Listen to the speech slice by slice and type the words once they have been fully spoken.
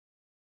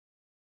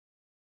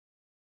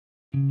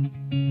Very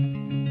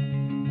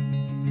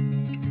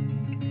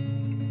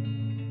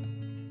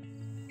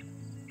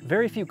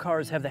few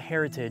cars have the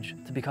heritage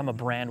to become a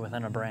brand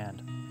within a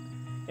brand.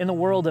 In the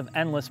world of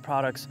endless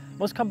products,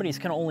 most companies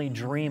can only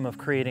dream of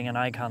creating an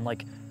icon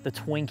like the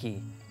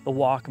Twinkie, the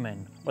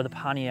Walkman, or the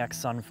Pontiac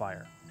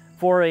Sunfire.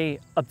 For an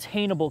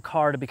obtainable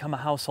car to become a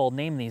household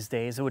name these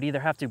days, it would either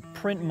have to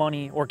print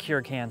money or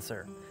cure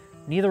cancer,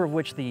 neither of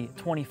which the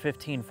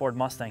 2015 Ford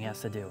Mustang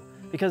has to do.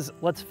 Because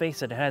let's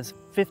face it, it has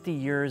 50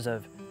 years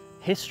of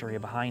history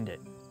behind it.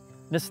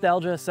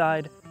 Nostalgia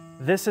aside,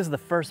 this is the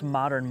first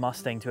modern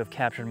Mustang to have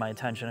captured my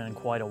attention in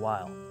quite a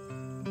while.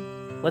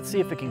 Let's see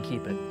if it can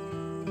keep it.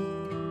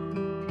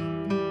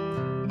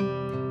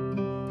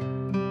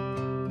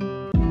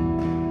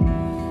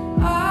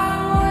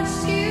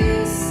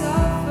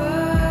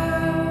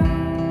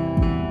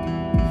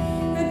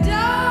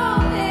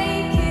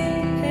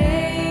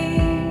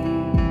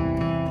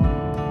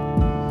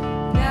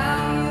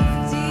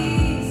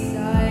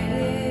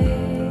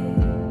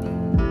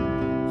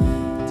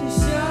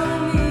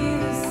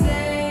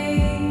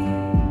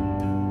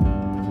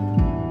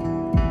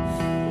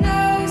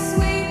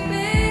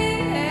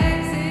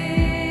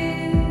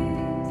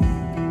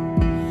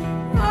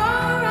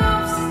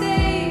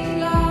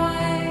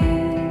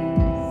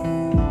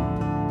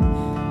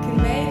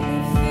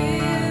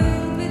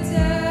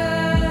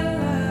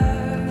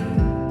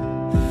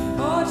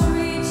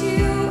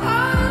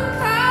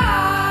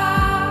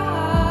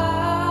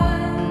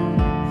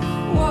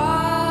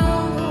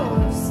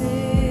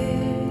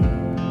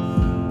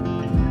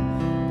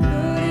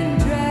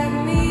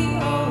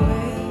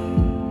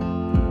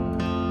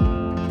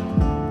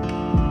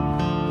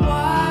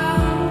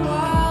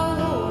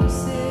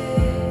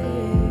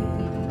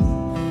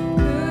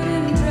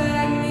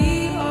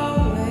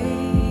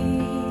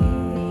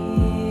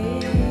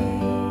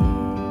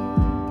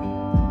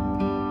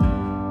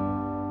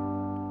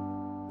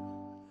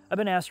 I've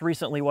been asked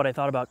recently what I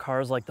thought about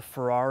cars like the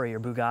Ferrari or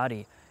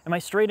Bugatti, and my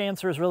straight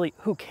answer is really,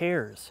 who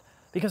cares?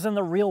 Because in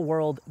the real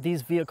world,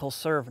 these vehicles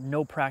serve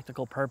no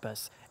practical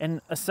purpose,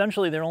 and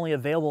essentially they're only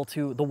available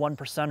to the one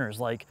percenters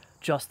like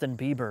Justin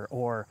Bieber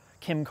or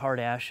Kim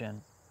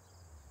Kardashian.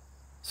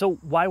 So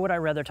why would I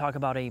rather talk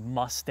about a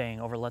Mustang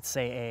over, let's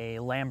say,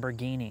 a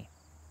Lamborghini?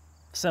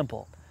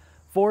 Simple.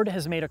 Ford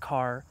has made a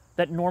car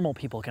that normal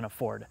people can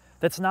afford,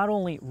 that's not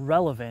only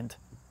relevant,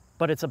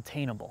 but it's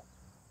obtainable.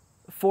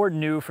 Ford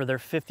knew for their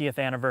 50th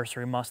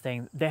anniversary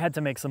Mustang, they had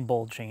to make some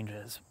bold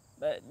changes.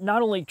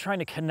 Not only trying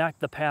to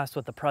connect the past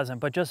with the present,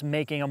 but just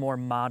making a more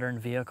modern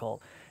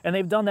vehicle. And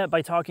they've done that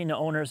by talking to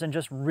owners and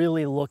just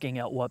really looking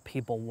at what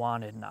people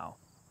wanted now.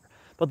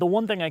 But the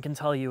one thing I can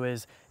tell you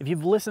is, if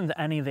you've listened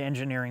to any of the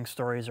engineering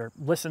stories or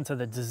listened to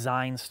the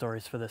design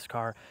stories for this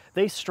car,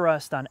 they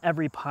stressed on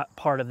every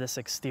part of this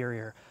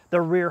exterior.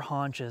 The rear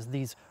haunches,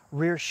 these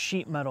rear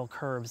sheet metal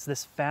curves,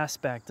 this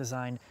fastback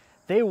design.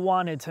 They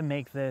wanted to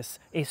make this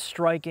a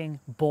striking,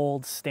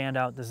 bold,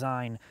 standout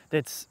design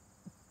that's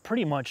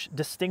pretty much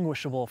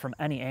distinguishable from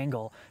any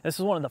angle. This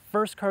is one of the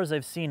first cars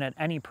I've seen at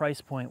any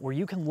price point where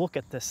you can look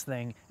at this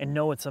thing and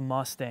know it's a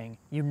Mustang,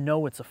 you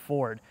know it's a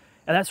Ford.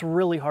 And that's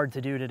really hard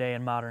to do today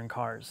in modern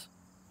cars.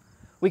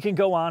 We can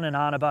go on and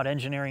on about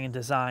engineering and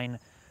design,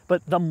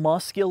 but the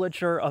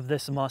musculature of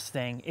this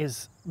Mustang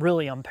is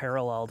really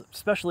unparalleled,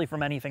 especially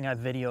from anything I've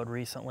videoed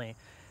recently.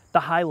 The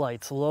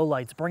highlights,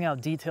 lowlights bring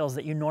out details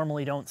that you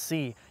normally don't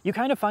see. You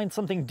kind of find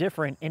something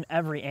different in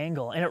every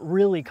angle, and it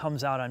really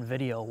comes out on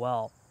video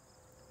well.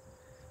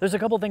 There's a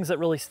couple things that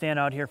really stand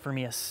out here for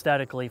me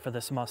aesthetically for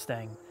this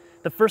Mustang.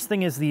 The first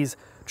thing is these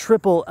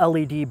triple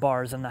LED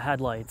bars in the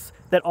headlights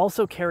that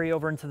also carry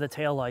over into the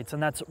taillights,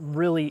 and that's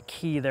really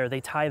key there.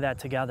 They tie that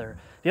together.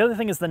 The other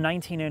thing is the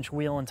 19-inch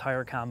wheel and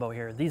tire combo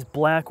here. These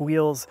black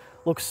wheels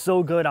look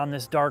so good on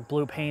this dark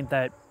blue paint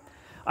that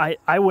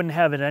I wouldn't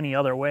have it any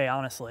other way,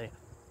 honestly.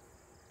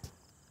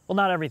 Well,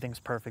 not everything's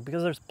perfect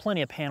because there's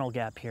plenty of panel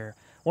gap here.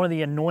 One of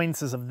the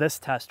annoyances of this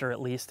tester, at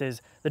least,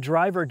 is the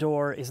driver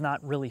door is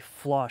not really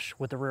flush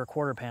with the rear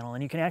quarter panel,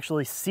 and you can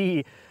actually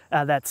see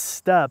that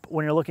step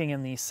when you're looking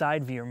in the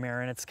side view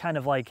mirror, and it's kind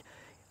of like,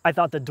 I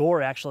thought the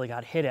door actually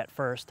got hit at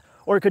first,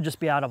 or it could just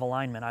be out of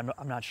alignment,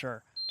 I'm not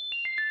sure.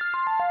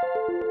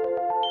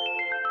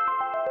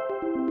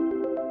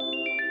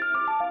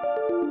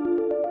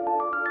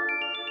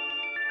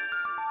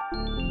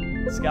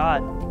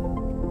 Scott.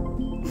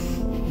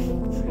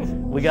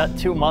 We got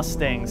two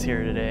Mustangs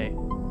here today.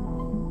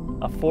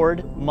 A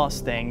Ford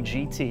Mustang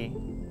GT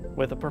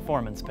with a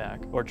performance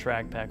pack or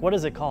track pack. What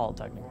is it called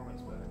technically?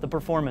 The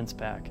performance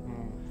pack.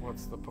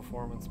 What's the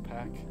performance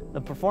pack?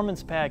 The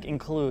performance pack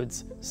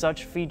includes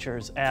such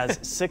features as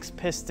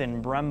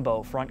 6-piston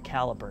Brembo front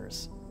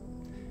calipers.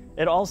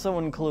 It also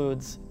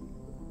includes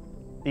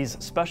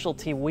these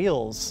specialty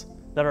wheels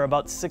that are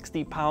about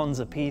 60 pounds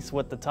a piece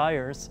with the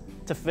tires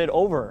to fit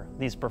over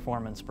these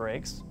performance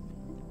brakes.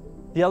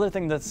 The other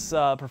thing this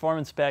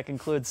performance pack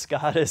includes,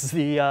 Scott, is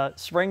the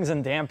springs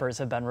and dampers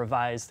have been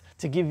revised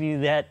to give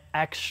you that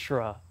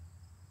extra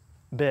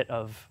bit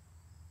of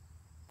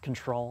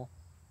control,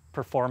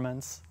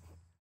 performance.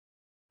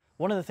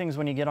 One of the things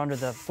when you get under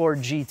the Ford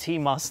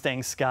GT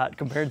Mustang, Scott,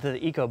 compared to the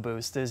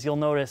EcoBoost is you'll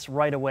notice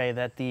right away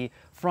that the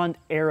front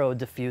aero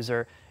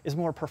diffuser is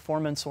more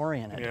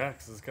performance-oriented. Yeah,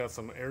 because it's got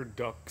some air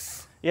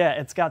ducts. Yeah,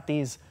 it's got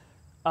these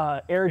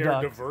air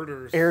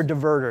diverters. Air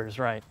diverters,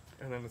 right.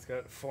 And then it's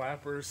got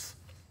flappers.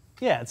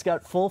 Yeah, it's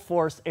got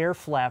full-force air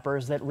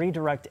flappers that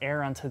redirect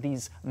air onto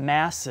these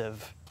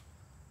massive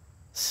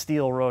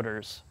steel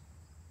rotors.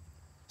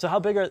 So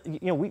how big are,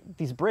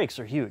 these brakes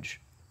are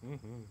huge.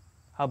 Mm-hmm.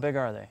 How big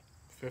are they?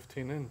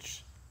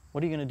 15-inch.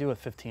 What are you going to do with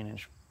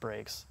 15-inch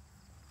brakes?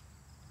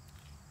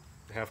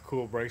 Have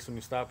cool brakes when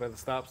you stop at the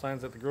stop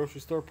signs at the grocery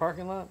store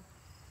parking lot?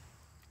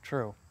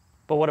 True.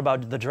 But what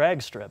about the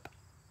drag strip?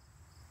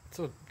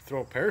 So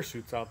throw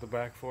parachutes out the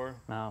back for.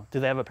 No. Do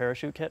they have a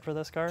parachute kit for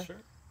this car? Sure.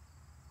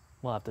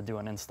 We'll have to do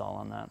an install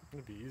on that.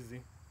 It'd be easy.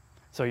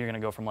 So you're going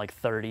to go from like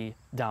 30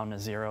 down to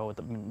 0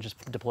 with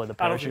just deploy the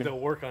I don't parachute? think they'll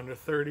work under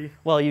 30.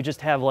 Well, you just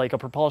have like a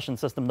propulsion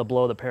system to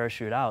blow the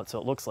parachute out, so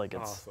it looks like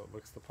it's... Oh, so it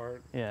looks the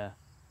part? Yeah.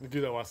 You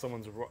do that while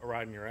someone's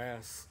riding your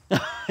ass.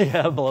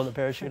 Yeah, blow the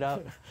parachute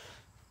out.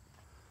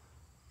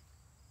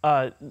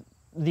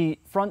 The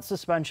front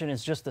suspension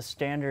is just a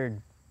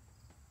standard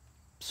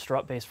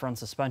strut-based front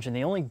suspension.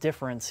 The only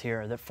difference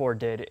here that Ford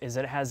did is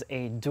it has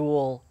a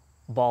dual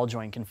ball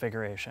joint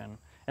configuration.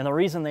 And the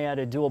reason they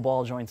added dual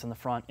ball joints in the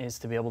front is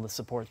to be able to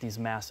support these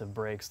massive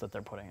brakes that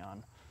they're putting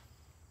on.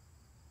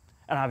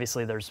 And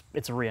obviously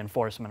it's a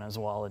reinforcement as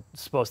well.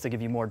 It's supposed to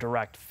give you more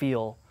direct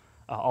feel,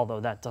 although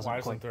that doesn't Why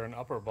isn't there an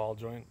upper ball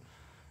joint?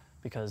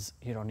 Because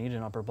you don't need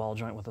an upper ball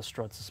joint with a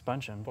strut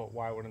suspension. But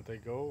why wouldn't they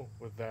go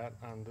with that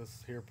on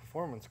this here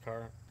performance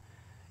car?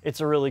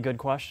 It's a really good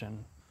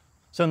question.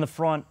 So in the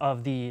front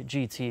of the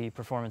GT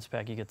Performance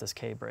Pack, you get this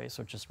K-brace,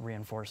 which just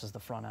reinforces the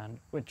front end,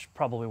 which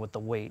probably with the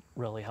weight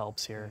really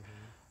helps here.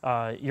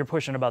 Mm-hmm. You're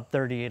pushing about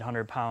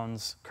 3,800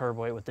 pounds curb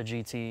weight with the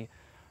GT.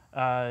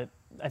 I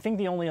think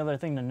the only other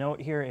thing to note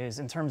here is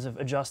in terms of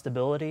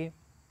adjustability,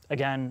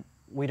 again,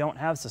 we don't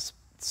have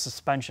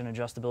suspension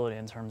adjustability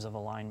in terms of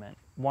alignment.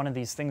 One of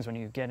these things when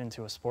you get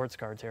into a sports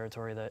car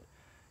territory that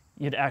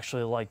you'd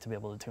actually like to be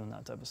able to tune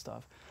that type of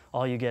stuff.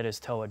 All you get is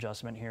toe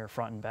adjustment here,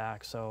 front and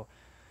back. So,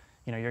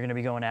 you're going to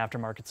be going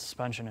aftermarket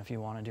suspension if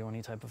you want to do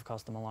any type of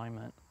custom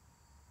alignment.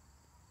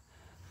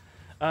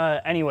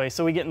 Anyway,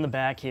 so we get in the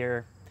back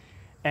here,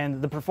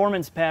 and the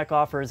Performance Pack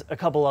offers a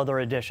couple other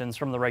additions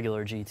from the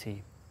regular GT.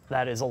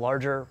 That is a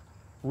larger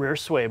rear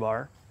sway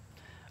bar.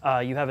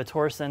 You have a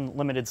Torsen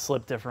limited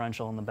slip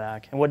differential in the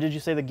back. And what did you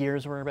say the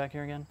gears were back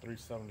here again?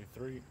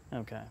 373.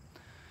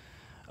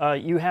 Okay.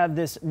 You have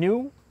this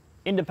new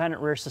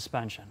independent rear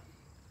suspension.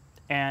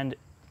 And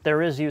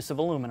there is use of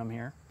aluminum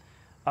here.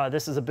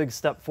 This is a big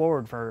step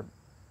forward for,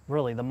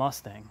 really, the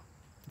Mustang.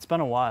 It's been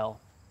a while.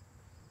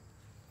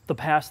 The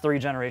past 3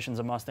 generations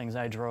of Mustangs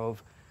I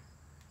drove,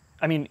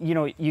 I mean,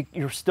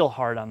 you're still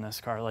hard on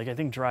this car. Like, I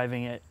think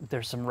driving it,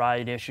 there's some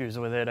ride issues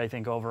with it, I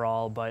think,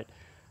 overall, but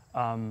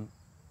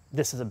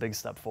this is a big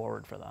step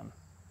forward for them.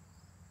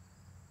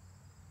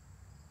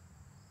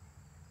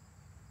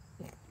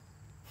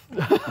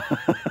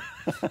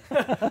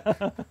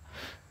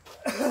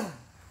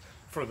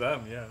 For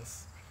them,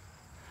 yes.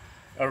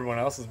 Everyone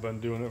else has been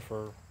doing it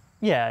for...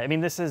 Yeah, I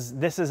mean, this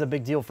is a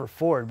big deal for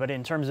Ford, but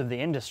in terms of the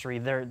industry,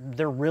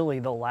 they're really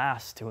the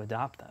last to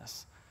adopt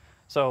this.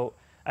 So,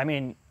 I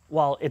mean,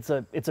 while it's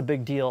a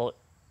big deal,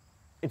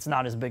 it's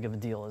not as big of a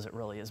deal as it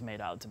really is made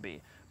out to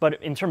be.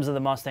 But in terms of the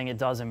Mustang, it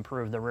does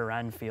improve the rear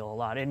end feel a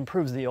lot. It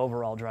improves the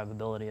overall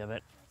drivability of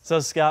it. So,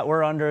 Scott,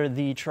 we're under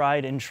the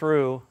tried and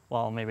true,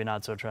 well, maybe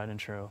not so tried and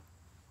true,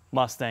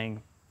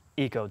 Mustang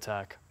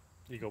EcoTech.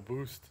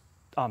 EcoBoost.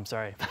 Oh, I'm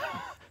sorry.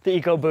 The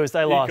EcoBoost,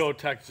 I lost.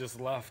 EcoTech just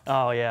left.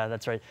 Oh, yeah,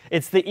 that's right.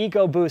 It's the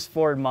EcoBoost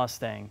Ford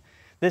Mustang.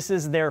 This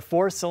is their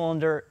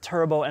 4-cylinder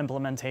turbo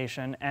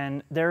implementation,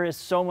 and there is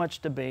so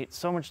much debate,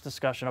 so much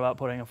discussion about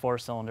putting a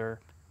 4-cylinder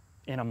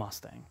in a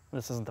Mustang.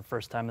 This isn't the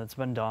first time it's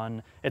been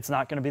done. It's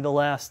not going to be the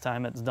last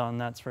time it's done,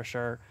 that's for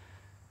sure.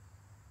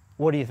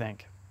 What do you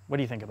think? What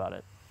do you think about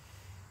it?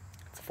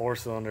 It's a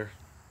 4-cylinder.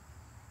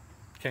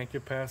 Can't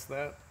get past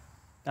that.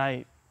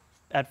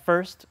 At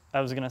first,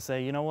 I was going to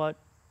say, you know what?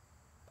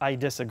 I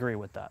disagree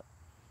with that.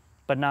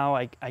 But now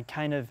I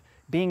kind of,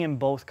 being in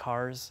both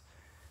cars,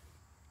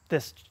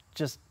 this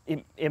just,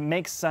 it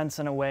makes sense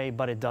in a way,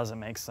 but it doesn't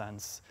make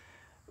sense.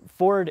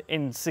 Ford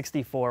in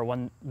 '64,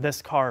 when this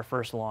car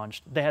first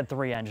launched, they had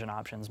 3 engine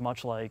options,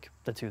 much like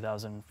the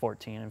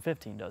 2014 and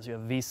 15 does. You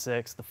have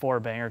V6, the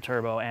 4-banger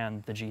turbo,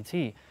 and the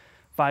GT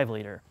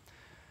 5-liter.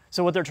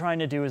 So what they're trying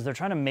to do is they're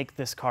trying to make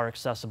this car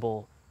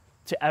accessible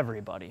to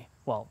everybody.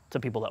 Well, to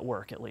people that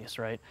work at least,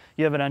 right?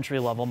 You have an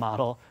entry-level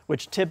model,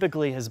 which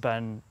typically has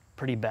been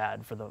pretty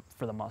bad for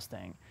the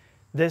Mustang.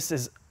 This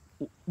is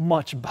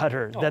much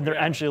better than their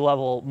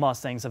entry-level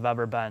Mustangs have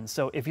ever been.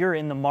 So if you're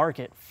in the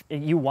market,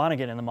 you want to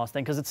get in the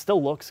Mustang because it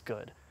still looks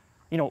good.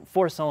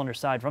 4-cylinder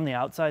side, from the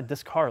outside,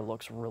 this car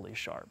looks really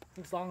sharp.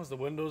 As long as the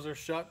windows are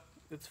shut,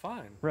 it's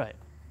fine. Right.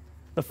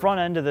 The front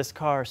end of this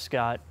car,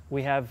 Scott,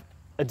 we have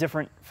a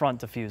different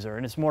front diffuser,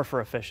 and it's more for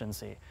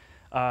efficiency.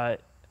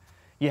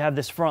 you have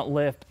this front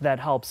lift that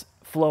helps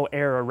flow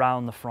air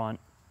around the front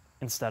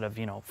instead of,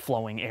 you know,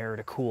 flowing air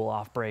to cool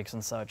off brakes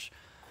and such.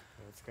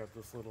 It's got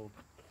this little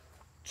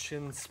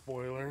chin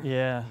spoiler.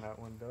 Yeah. And that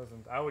one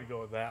doesn't. I would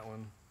go with that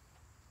one.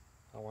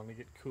 I want to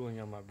get cooling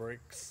on my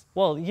brakes.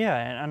 Well,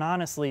 yeah, and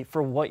honestly,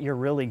 for what you're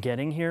really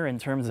getting here in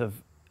terms of,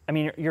 I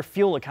mean, your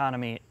fuel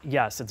economy,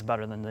 yes, it's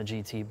better than the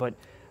GT, but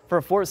for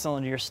a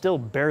 4-cylinder, you're still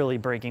barely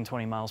breaking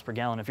 20 miles per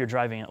gallon if you're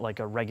driving it like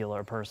a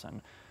regular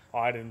person. Oh,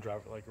 I didn't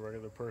drive it like a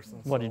regular person.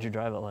 What did you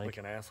drive it like? Like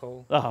an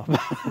asshole. Oh.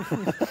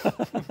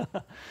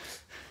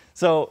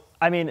 So,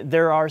 I mean,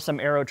 there are some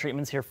aero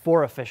treatments here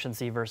for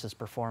efficiency versus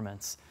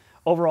performance.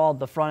 Overall,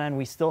 the front end,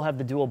 we still have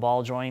the dual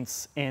ball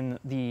joints in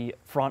the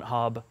front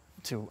hub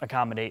to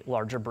accommodate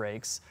larger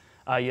brakes.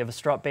 You have a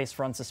strut-based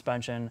front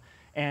suspension,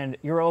 and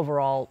your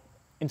overall,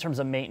 in terms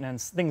of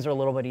maintenance, things are a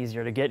little bit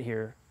easier to get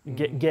here,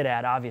 get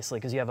at, obviously,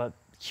 because you have a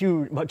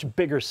huge, much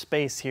bigger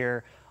space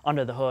here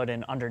under the hood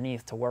and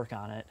underneath to work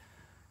on it,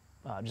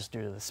 just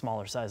due to the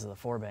smaller size of the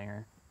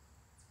four-banger.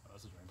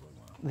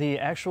 The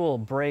actual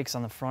brakes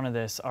on the front of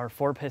this are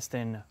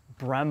 4-piston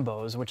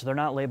Brembos, which they're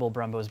not labeled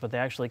Brembos, but they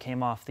actually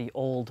came off the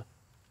old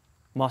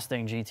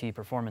Mustang GT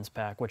Performance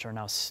Pack, which are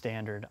now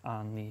standard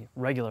on the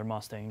regular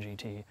Mustang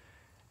GT.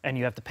 And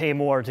you have to pay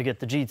more to get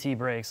the GT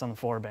brakes on the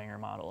 4-banger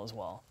model as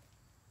well.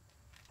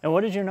 And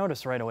what did you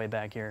notice right away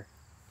back here?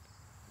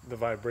 The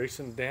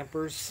vibration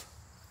dampers,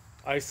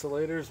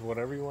 isolators,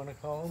 whatever you want to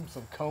call them,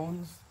 some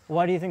cones.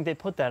 Why do you think they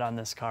put that on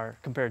this car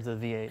compared to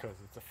the V8? Because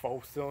it's a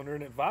 4-cylinder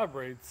and it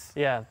vibrates.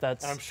 Yeah,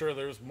 that's... I'm sure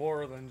there's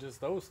more than just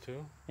those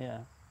two. Yeah.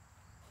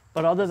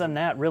 But other than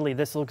that, really,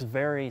 this looks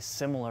very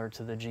similar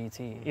to the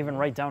GT, even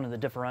right down to the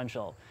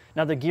differential.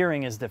 Now, the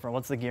gearing is different.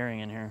 What's the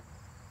gearing in here?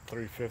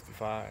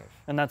 355.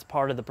 And that's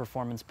part of the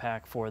performance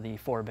pack for the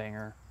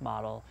 4-banger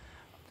model.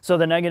 So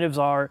the negatives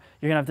are,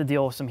 you're going to have to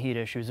deal with some heat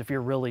issues if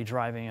you're really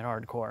driving it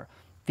hardcore.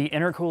 The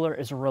intercooler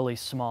is really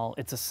small.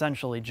 It's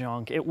essentially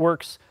junk. It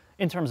works,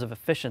 in terms of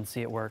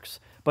efficiency, it works,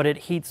 but it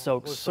heat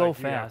soaks so like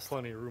fast. You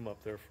got plenty of room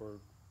up there for...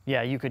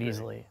 Yeah, you could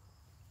easily.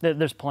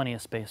 There's plenty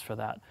of space for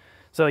that.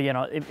 So, you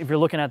know, if you're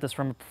looking at this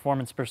from a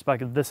performance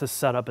perspective, this is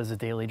set up as a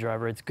daily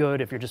driver. It's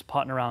good if you're just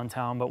putting around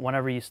town, but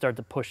whenever you start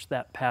to push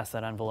that past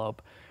that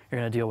envelope,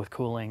 you're going to deal with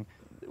cooling.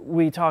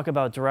 We talk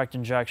about direct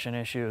injection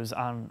issues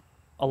on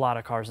a lot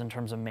of cars in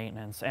terms of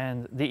maintenance,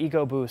 and the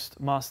EcoBoost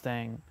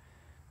Mustang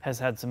has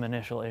had some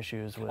initial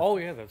issues with... Oh,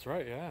 yeah, that's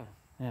right, yeah.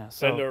 Yeah,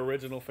 so... And the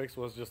original fix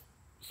was just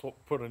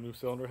put a new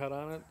cylinder head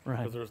on it, right,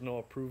 because there's no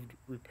approved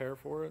repair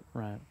for it.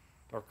 Right.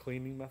 Or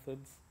cleaning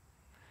methods.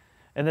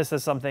 And this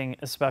is something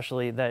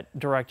especially that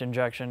direct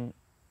injection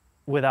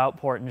without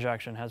port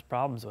injection has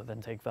problems with.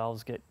 Intake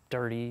valves get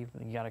dirty,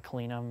 you got to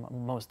clean them.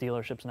 Most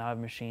dealerships now have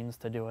machines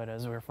to do it,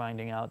 as we're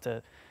finding out,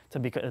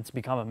 it's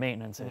become a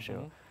maintenance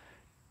issue.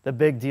 The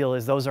big deal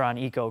is those are on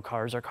eco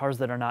cars, or cars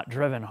that are not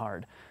driven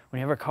hard. When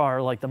you have a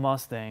car like the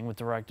Mustang with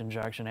direct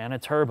injection and a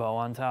turbo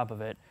on top of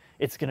it,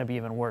 it's going to be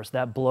even worse.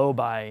 That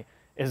blow-by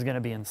is going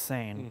to be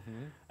insane.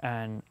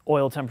 And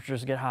oil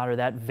temperatures get hotter,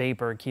 that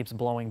vapor keeps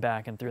blowing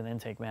back and through the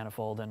intake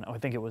manifold. And I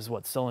think it was,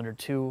 what, cylinder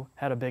 2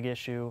 had a big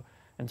issue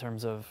in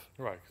terms of...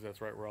 Right, because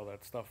that's right where all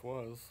that stuff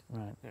was.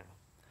 Right. Yeah.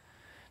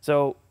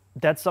 So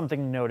that's something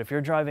to note. If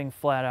you're driving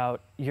flat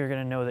out, you're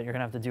going to know that you're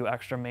going to have to do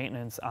extra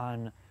maintenance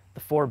on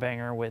the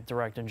 4-banger with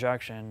direct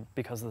injection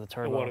because of the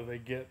turbo. And what do they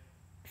get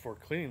for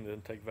cleaning the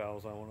intake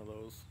valves on one of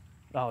those?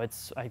 Oh,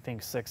 it's, I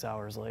think, 6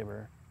 hours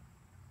labor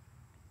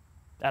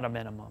at a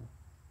minimum,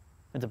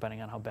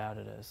 depending on how bad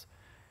it is.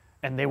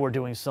 And they were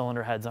doing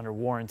cylinder heads under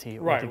warranty.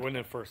 Right, when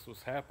it first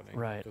was happening.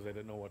 Right. Because they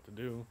didn't know what to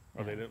do,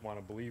 or they didn't want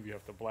to believe you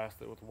have to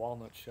blast it with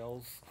walnut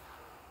shells.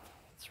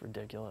 It's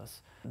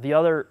ridiculous. The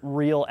other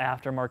real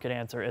aftermarket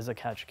answer is a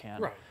catch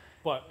can. Right,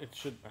 but it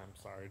should,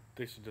 I'm sorry,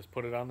 they should just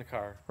put it on the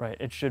car. Right,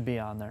 it should be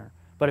on there.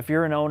 But if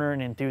you're an owner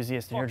and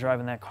enthusiast and you're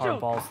driving that car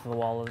balls to the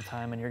wall all the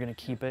time and you're going to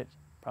keep it,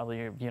 probably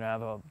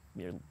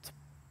you're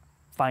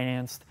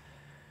financed,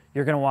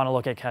 you're going to want to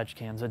look at catch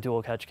cans, a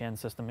dual catch can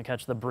system to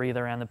catch the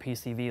breather and the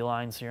PCV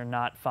line, so you're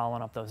not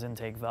fouling up those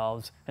intake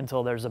valves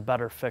until there's a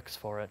better fix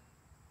for it.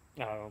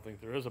 No, I don't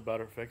think there is a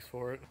better fix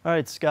for it. All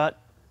right,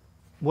 Scott,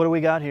 what do we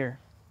got here?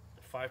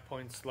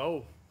 5-point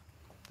slow.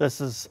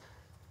 This is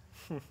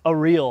a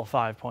real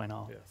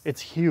 5.0. Yes. It's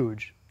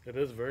huge. It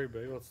is very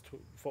big. It's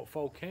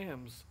full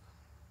cams.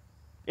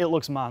 It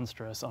looks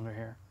monstrous under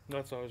here.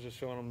 That's why I was just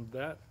showing them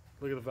that.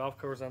 Look at the valve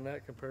covers on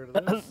that compared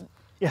to this.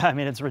 Yeah, I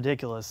mean, it's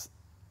ridiculous.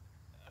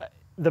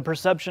 The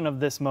perception of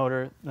this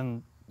motor,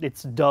 and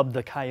it's dubbed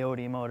the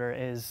Coyote motor,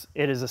 is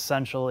it is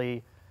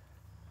essentially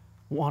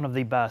one of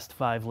the best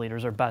 5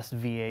 liters or best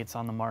V8s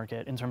on the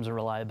market in terms of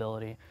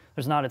reliability.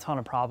 There's not a ton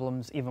of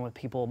problems, even with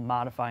people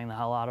modifying the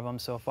hell out of them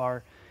so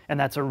far, and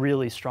that's a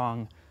really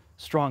strong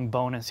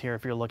bonus here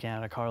if you're looking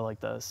at a car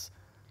like this.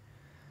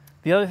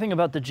 The other thing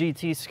about the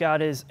GT,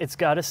 Scott, is it's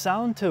got a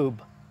sound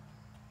tube.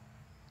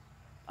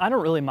 I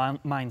don't really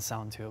mind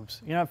sound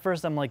tubes. You know, at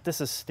first I'm like, this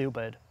is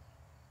stupid.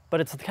 But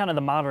it's kind of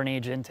the modern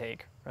age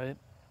intake, right?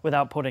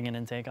 Without putting an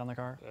intake on the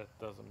car. That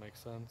doesn't make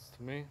sense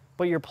to me.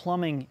 But you're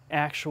plumbing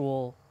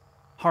actual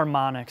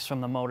harmonics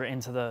from the motor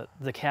into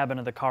the cabin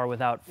of the car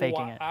without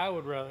faking it. I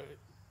would rather,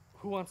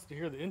 who wants to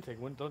hear the intake?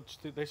 Don't you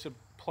think they should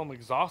plumb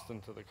exhaust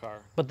into the car?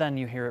 But then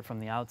you hear it from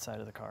the outside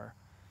of the car.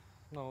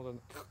 No, then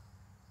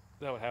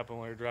that would happen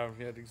when you're driving. If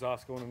you had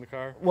exhaust going in the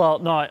car. Well,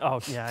 no, I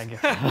guess.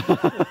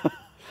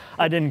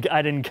 I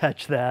didn't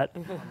catch that.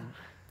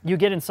 You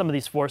get in some of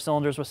these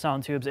 4-cylinders with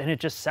sound tubes, and it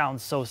just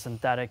sounds so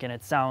synthetic, and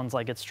it sounds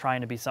like it's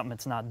trying to be something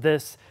it's not.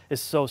 This is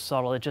so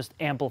subtle; it just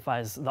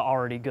amplifies the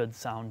already good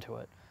sound to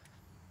it.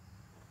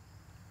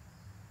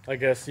 I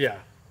guess, yeah.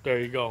 There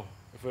you go.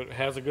 If it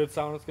has a good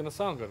sound, it's going to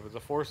sound good. If it's a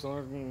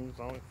 4-cylinder, it's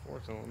sound like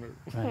 4-cylinder.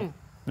 Right.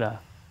 Yeah.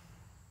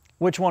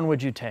 Which one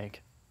would you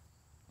take?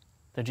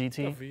 The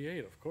GT? The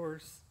V8, of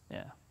course.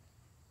 Yeah.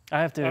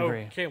 I have to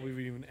agree. Can't we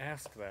even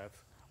ask that?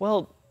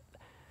 Well,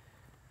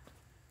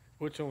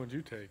 which one would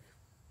you take?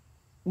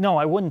 No,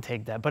 I wouldn't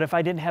take that. But if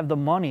I didn't have the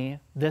money,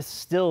 this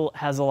still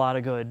has a lot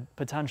of good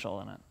potential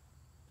in it.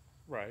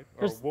 Right.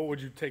 Or what would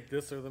you take,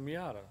 this or the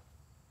Miata?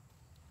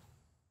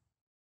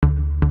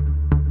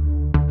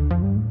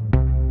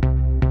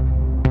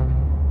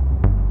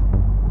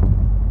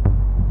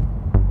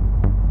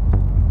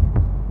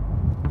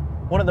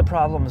 One of the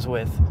problems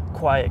with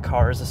quiet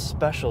cars,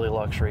 especially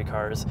luxury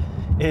cars,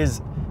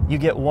 is you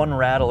get one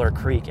rattle or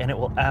creak and it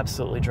will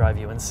absolutely drive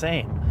you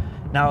insane.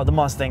 Now, the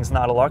Mustang's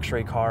not a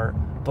luxury car,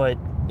 but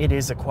it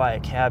is a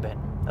quiet cabin.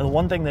 And the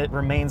one thing that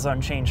remains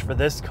unchanged for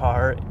this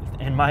car,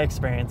 in my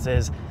experience,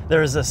 is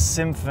there is a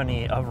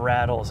symphony of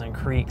rattles and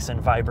creaks and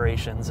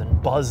vibrations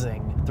and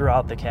buzzing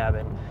throughout the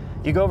cabin.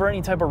 You go over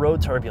any type of road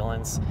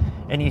turbulence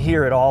and you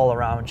hear it all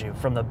around you,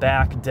 from the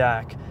back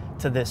deck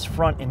to this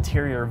front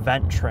interior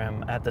vent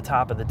trim at the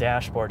top of the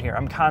dashboard here.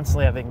 I'm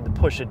constantly having to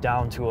push it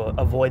down to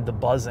avoid the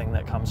buzzing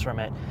that comes from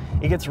it.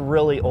 It gets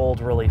really old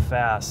really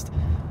fast.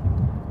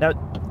 Now,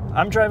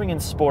 I'm driving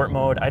in sport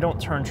mode. I don't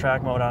turn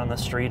track mode on the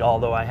street,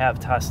 although I have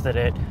tested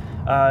it.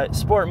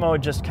 Sport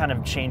mode just kind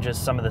of changes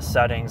some of the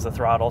settings, the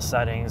throttle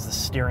settings, the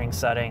steering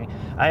setting.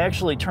 I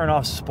actually turn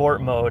off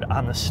sport mode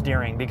on the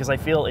steering because I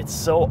feel it's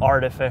so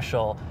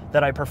artificial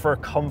that I prefer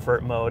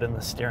comfort mode in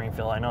the steering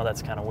feel. I know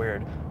that's kind of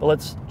weird, but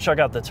let's check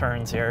out the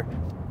turns here.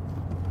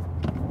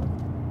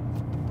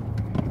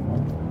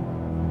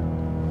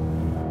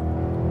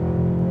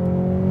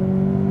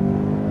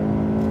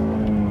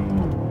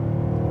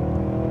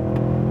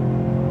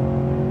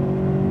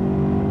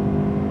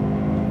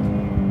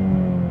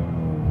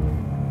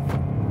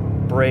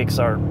 Brakes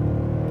are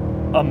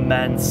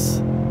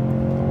immense.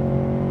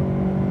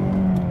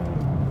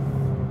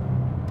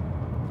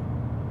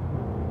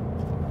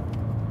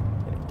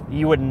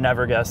 You would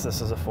never guess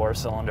this is a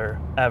 4-cylinder,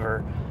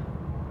 ever.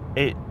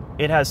 It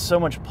has so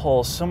much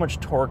pull, so much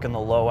torque in the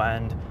low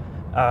end.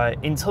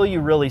 Until you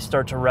really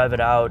start to rev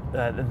it out,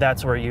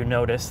 that's where you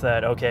notice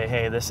that, okay,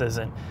 hey,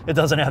 it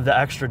doesn't have the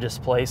extra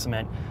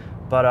displacement,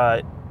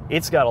 but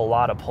it's got a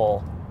lot of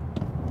pull.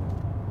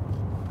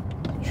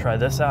 Try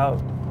this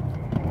out.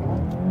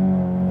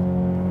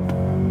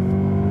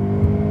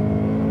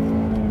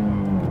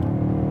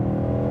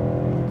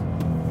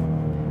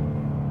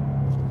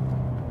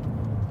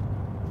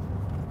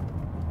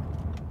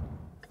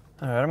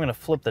 All right, I'm going to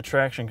flip the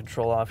traction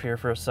control off here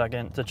for a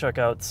second to check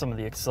out some of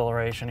the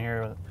acceleration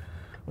here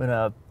with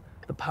the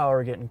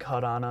power getting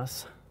cut on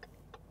us.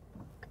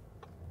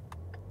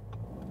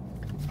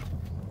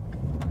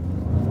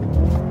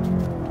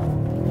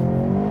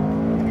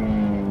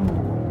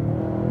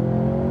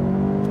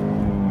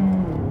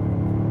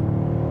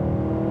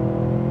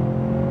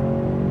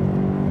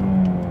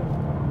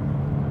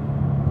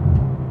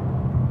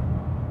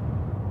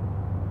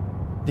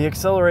 The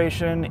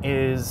acceleration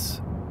is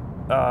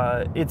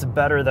it's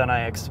better than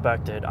I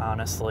expected,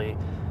 honestly.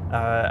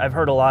 I've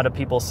heard a lot of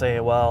people say,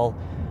 well,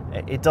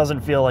 it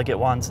doesn't feel like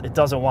it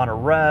doesn't want to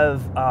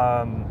rev.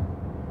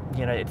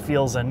 You know, it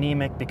feels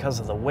anemic because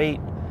of the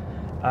weight.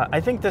 I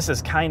think this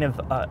is kind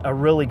of a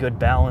really good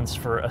balance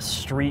for a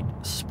street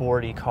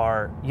sporty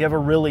car. You have a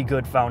really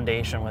good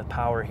foundation with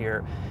power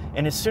here.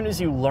 And as soon as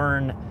you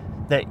learn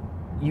that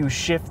you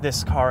shift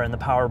this car in the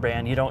power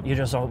band, you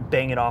just don't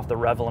bang it off the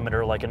rev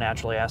limiter like a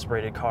naturally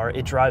aspirated car.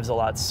 It drives a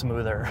lot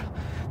smoother.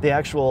 The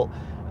actual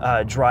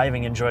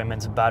driving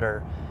enjoyment's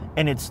better,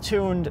 and it's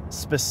tuned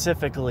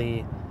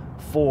specifically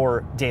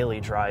for daily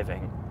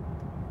driving.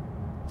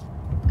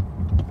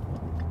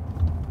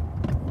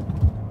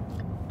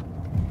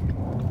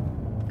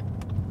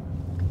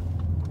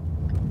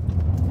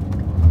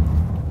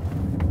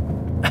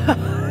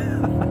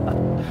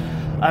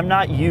 I'm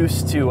not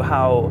used to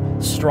how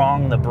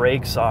strong the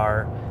brakes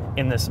are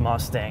in this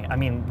Mustang. I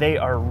mean, they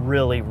are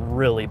really,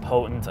 really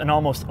potent and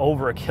almost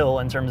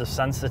overkill in terms of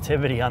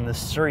sensitivity on the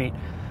street,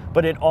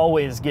 but it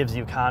always gives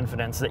you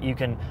confidence that you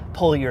can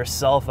pull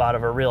yourself out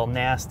of a real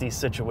nasty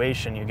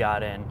situation you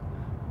got in.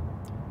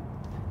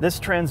 This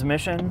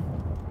transmission,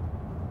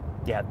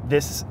 yeah,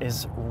 this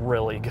is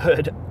really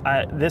good.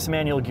 This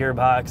manual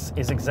gearbox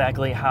is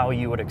exactly how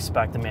you would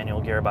expect a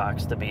manual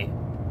gearbox to be.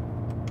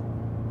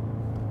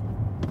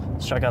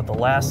 Let's check out the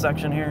last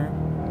section here.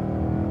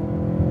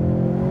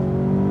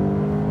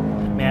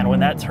 Man,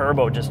 when that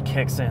turbo just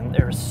kicks in,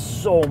 there's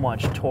so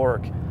much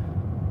torque.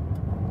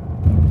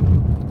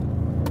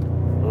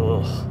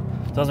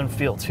 Ugh. Doesn't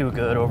feel too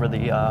good over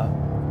the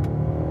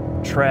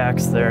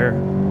tracks there.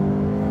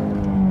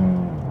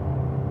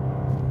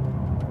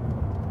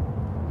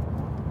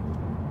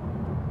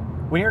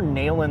 When you're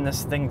nailing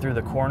this thing through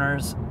the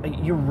corners,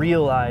 you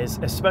realize,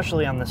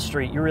 especially on the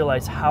street, you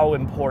realize how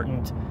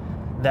important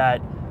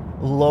that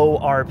low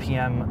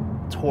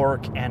RPM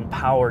torque and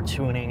power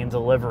tuning and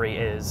delivery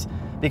is.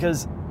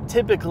 Because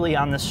typically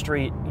on the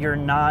street, you're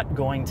not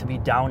going to be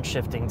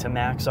downshifting to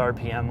max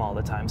RPM all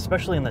the time,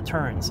 especially in the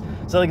turns.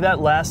 So like that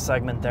last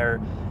segment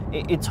there,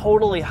 it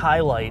totally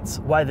highlights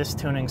why this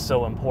tuning's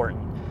so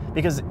important.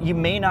 Because you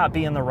may not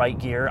be in the right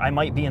gear. I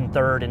might be in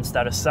third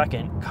instead of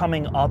second,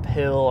 coming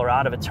uphill or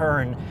out of a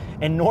turn.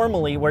 And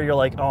normally where you're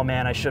like, oh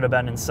man, I should have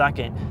been in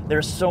second,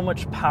 there's so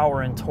much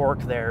power and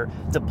torque there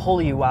to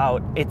pull you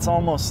out. It's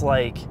almost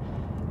like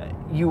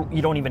you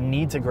don't even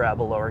need to grab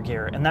a lower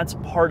gear. And that's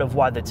part of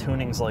why the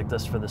tuning's like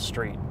this for the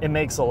street. It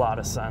makes a lot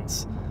of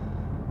sense.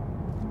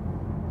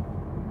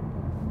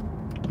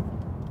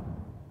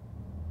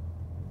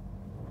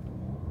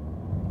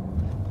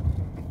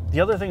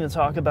 The other thing to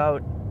talk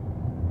about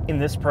in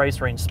this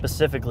price range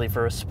specifically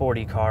for a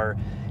sporty car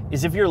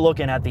is if you're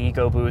looking at the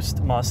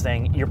EcoBoost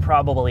Mustang, you're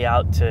probably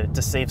out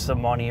to save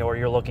some money, or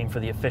you're looking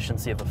for the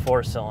efficiency of a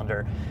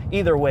 4-cylinder.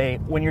 Either way,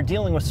 when you're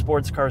dealing with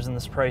sports cars in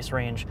this price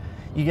range,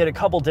 you get a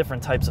couple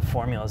different types of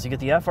formulas. You get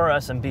the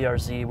FRS and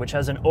BRZ, which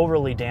has an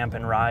overly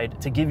dampened ride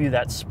to give you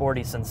that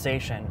sporty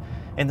sensation.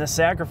 And the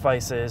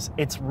sacrifice is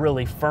it's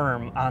really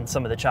firm on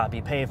some of the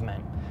choppy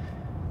pavement.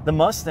 The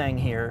Mustang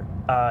here,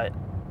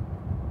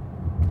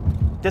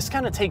 this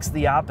kind of takes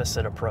the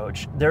opposite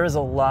approach. There is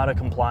a lot of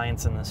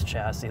compliance in this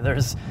chassis.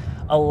 There's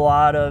a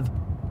lot of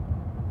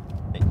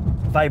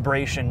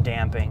vibration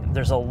damping.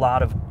 There's a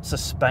lot of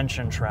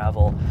suspension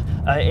travel.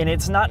 And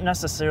it's not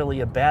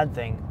necessarily a bad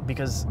thing,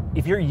 because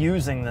if you're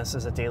using this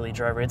as a daily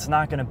driver, it's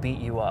not gonna beat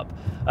you up.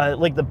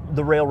 Like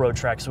the railroad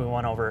tracks we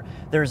went over,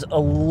 there's a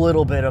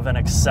little bit of an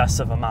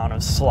excessive amount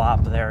of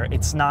slop there.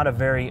 It's not a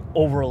very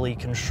overly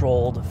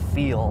controlled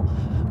feel.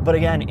 But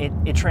again,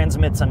 it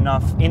transmits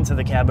enough into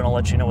the cabin to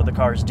let you know what the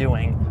car's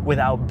doing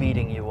without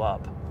beating you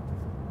up.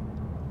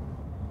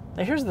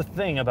 Now here's the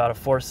thing about a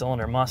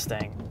 4-cylinder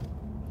Mustang.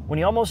 When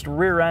you almost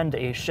rear-end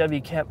a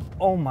Chevy Cap,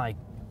 oh my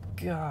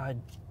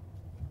God.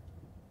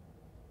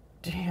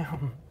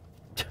 Damn.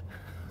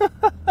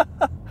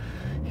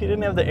 You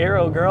didn't have the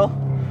arrow, girl.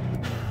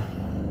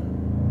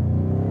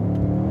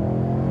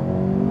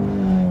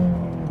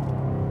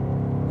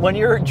 When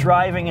you're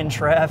driving in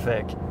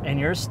traffic and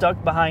you're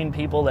stuck behind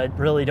people that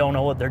really don't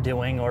know what they're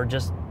doing, or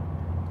just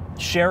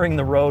sharing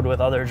the road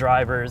with other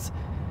drivers,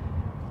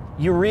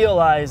 you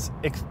realize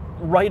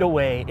right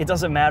away it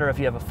doesn't matter if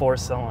you have a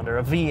 4-cylinder,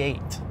 a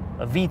V8,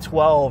 a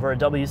V12, or a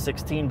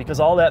W16, because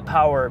all that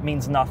power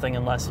means nothing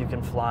unless you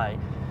can fly.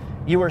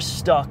 You are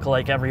stuck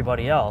like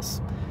everybody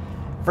else.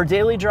 For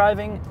daily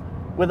driving,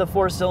 with a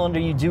 4-cylinder,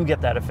 you do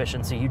get that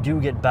efficiency. You do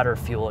get better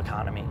fuel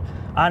economy.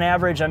 On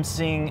average, I'm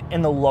seeing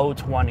in the low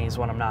 20s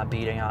when I'm not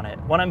beating on it.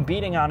 When I'm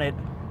beating on it,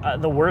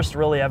 the worst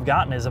really I've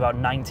gotten is about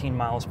 19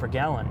 miles per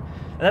gallon.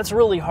 And that's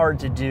really hard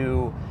to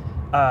do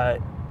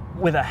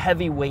with a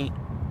heavyweight,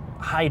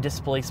 high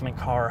displacement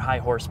car, high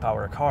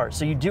horsepower car.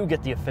 So you do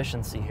get the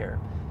efficiency here.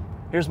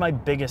 Here's my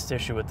biggest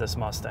issue with this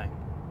Mustang.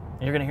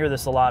 And you're gonna hear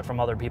this a lot from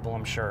other people,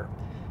 I'm sure.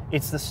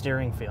 It's the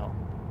steering feel.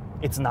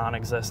 It's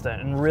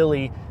non-existent. And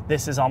really,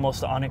 this is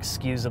almost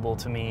unexcusable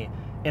to me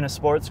in a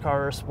sports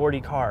car or a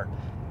sporty car.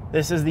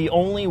 This is the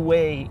only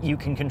way you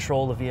can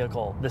control the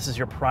vehicle. This is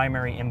your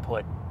primary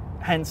input.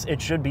 Hence,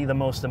 it should be the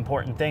most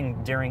important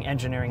thing during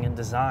engineering and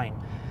design.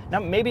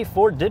 Now, maybe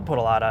Ford did put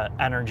a lot of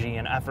energy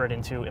and effort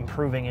into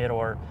improving it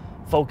or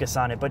focus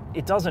on it, but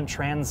it doesn't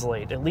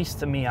translate, at least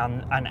to me,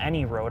 on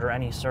any road or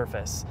any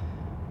surface.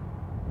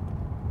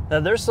 Now,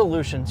 their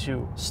solution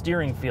to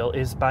steering feel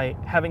is by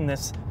having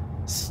this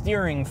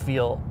steering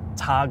feel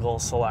toggle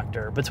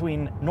selector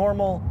between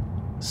normal,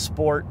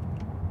 sport,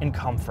 and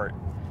comfort.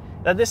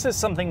 Now, this is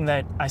something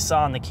that I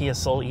saw in the Kia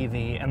Soul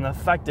EV, and the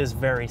effect is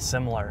very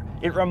similar.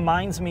 It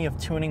reminds me of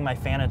tuning my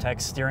Fanatec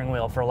steering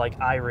wheel for like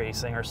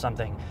iRacing or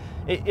something.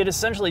 It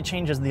essentially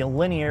changes the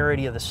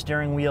linearity of the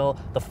steering wheel,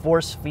 the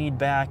force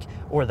feedback,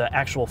 or the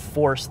actual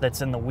force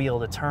that's in the wheel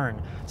to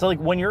turn. So like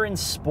when you're in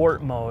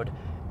sport mode,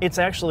 it's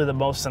actually the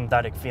most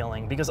synthetic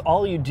feeling, because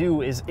all you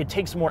do is it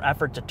takes more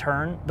effort to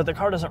turn, but the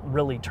car doesn't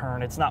really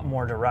turn. It's not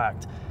more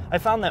direct. I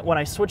found that when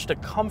I switched to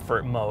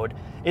comfort mode,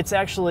 it's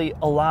actually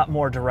a lot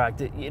more direct.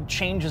 It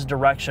changes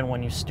direction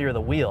when you steer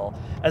the wheel.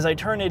 As I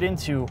turn it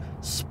into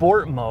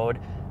sport mode,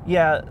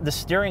 yeah, the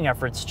steering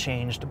effort's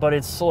changed, but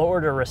it's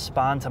slower to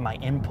respond to my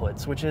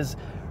inputs, which is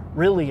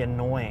really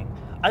annoying.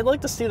 I'd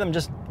like to see them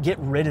just get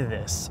rid of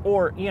this,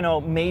 or, you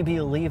know, maybe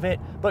leave it,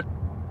 but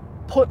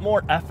put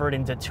more effort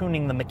into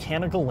tuning the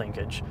mechanical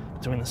linkage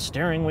between the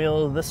steering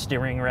wheel, the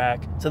steering rack,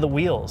 to the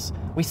wheels.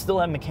 We still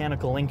have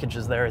mechanical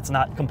linkages there. It's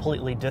not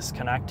completely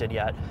disconnected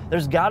yet.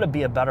 There's got to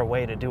be a better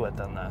way to do it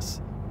than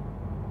this.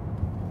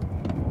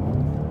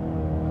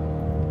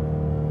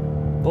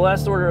 The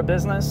last order of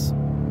business,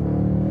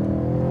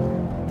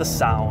 the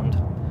sound.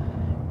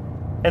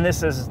 And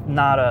this is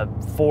not a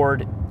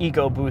Ford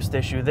EcoBoost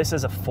issue. This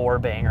is a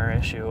four-banger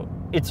issue.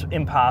 It's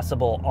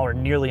impossible, or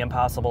nearly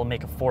impossible, to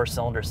make a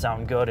four-cylinder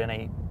sound good in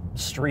a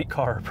street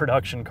car or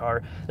production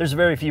car. There's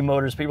very few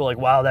motors people are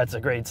like, wow, that's a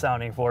great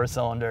sounding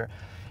four-cylinder.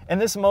 And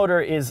this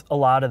motor is a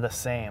lot of the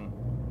same.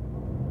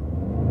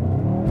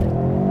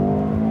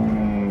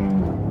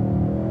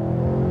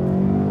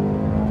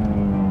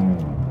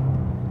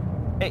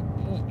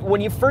 When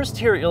you first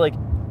hear it, you're like,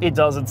 it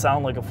doesn't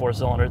sound like a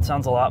four-cylinder. It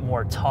sounds a lot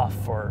more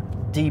tough or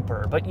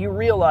deeper. But you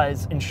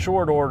realize in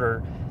short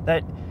order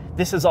that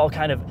this is all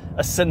kind of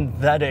a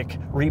synthetic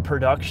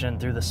reproduction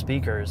through the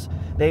speakers.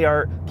 They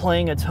are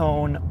playing a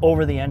tone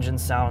over the engine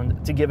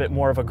sound to give it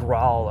more of a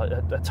growl,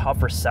 a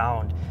tougher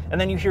sound. And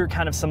then you hear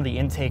kind of some of the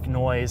intake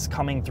noise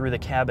coming through the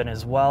cabin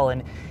as well.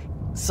 And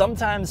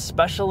sometimes,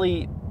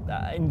 especially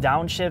in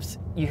downshifts,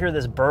 you hear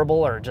this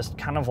burble or just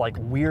kind of like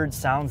weird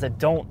sounds that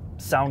don't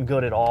sound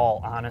good at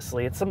all,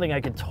 honestly. It's something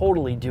I could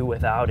totally do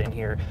without in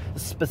here,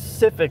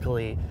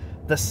 specifically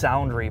the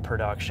sound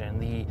reproduction,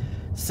 the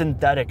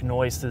synthetic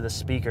noise through the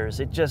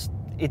speakers. It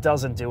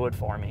doesn't do it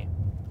for me.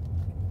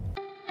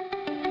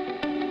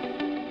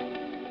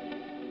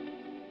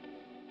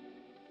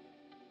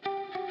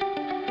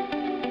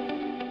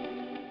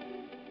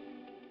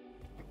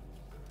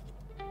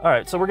 All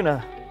right, so we're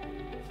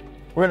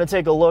gonna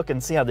take a look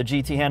and see how the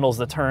GT handles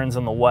the turns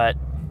in the wet.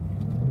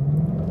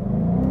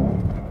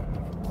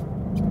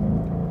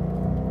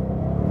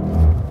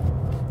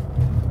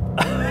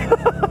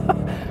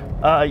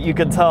 You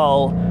can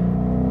tell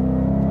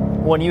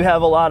when you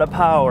have a lot of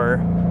power,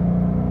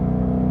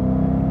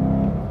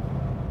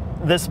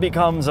 this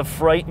becomes a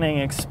frightening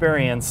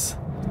experience.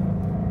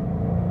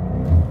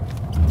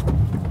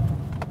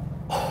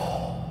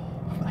 Oh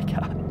my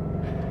God.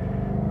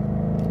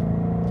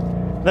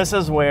 This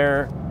is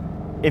where,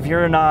 if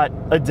you're not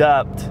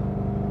adept,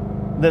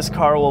 this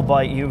car will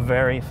bite you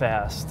very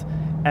fast.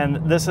 And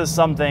this is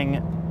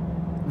something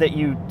that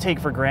you take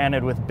for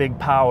granted with big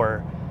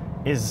power,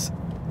 is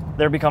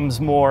there becomes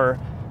more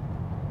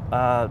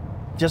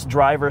just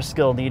driver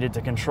skill needed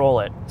to control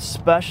it,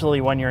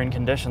 especially when you're in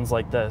conditions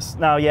like this.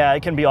 Now, yeah,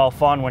 it can be all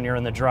fun when you're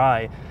in the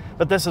dry,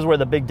 but this is where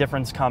the big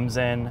difference comes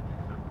in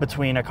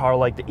between a car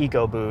like the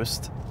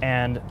EcoBoost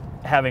and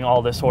having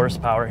all this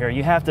horsepower here.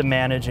 You have to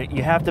manage it,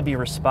 you have to be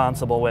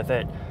responsible with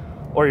it,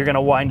 or you're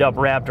gonna wind up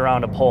wrapped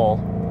around a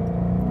pole.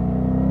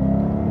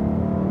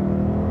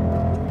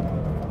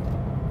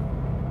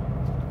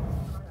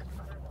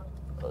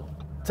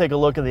 Take a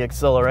look at the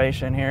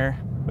acceleration here,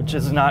 which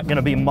is not going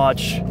to be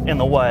much in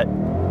the wet.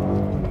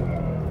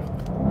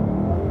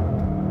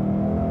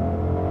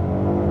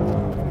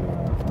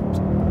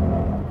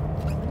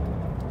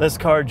 This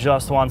car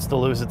just wants to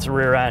lose its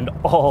rear end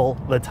all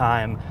the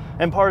time.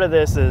 And part of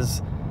this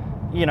is,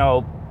 you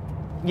know,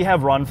 you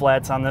have run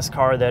flats on this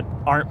car that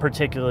aren't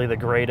particularly the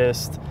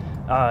greatest.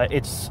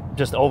 It's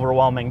just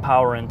overwhelming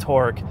power and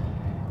torque.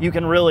 You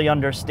can really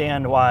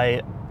understand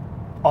why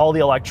all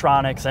the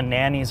electronics and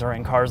nannies are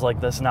in cars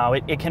like this now.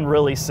 It can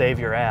really save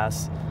your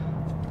ass.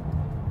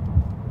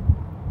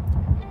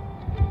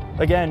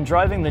 Again,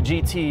 driving the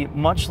GT,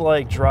 much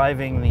like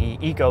driving the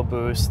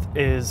EcoBoost,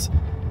 is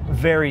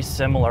very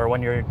similar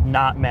when you're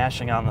not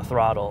mashing on the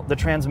throttle. The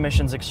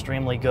transmission's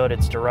extremely good,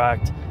 it's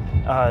direct.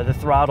 The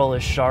throttle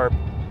is sharp.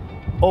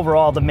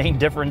 Overall, the main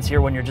difference here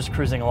when you're just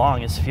cruising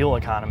along is fuel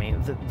economy.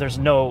 There's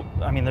no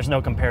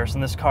comparison.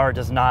 This car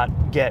does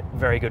not get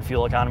very good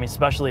fuel economy,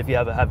 especially if you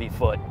have a heavy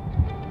foot.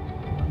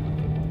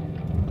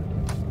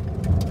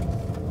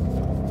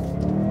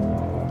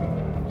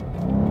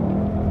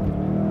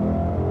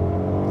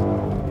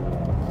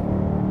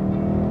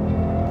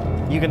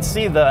 You can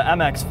see the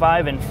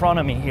MX-5 in front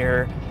of me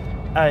here,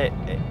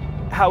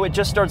 how it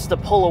just starts to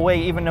pull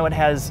away even though it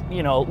has,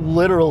 you know,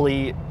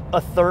 literally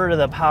a third of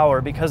the power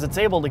because it's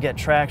able to get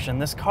traction.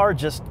 This car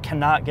just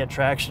cannot get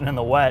traction in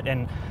the wet,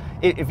 and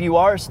if you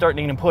are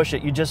starting to push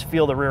it, you just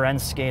feel the rear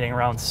end skating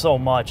around so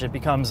much. It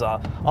becomes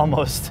a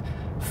almost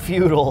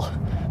futile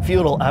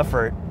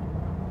effort.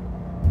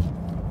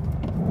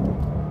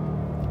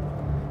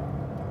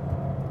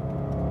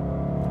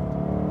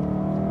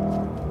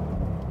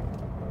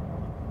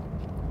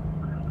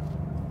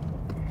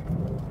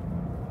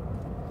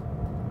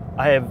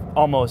 I have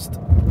almost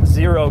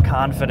zero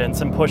confidence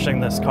in pushing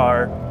this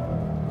car.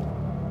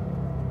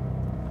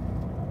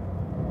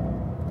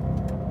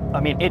 I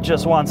mean, it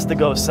just wants to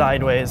go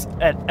sideways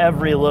at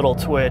every little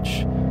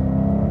twitch.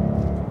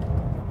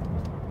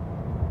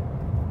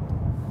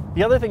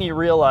 The other thing you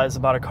realize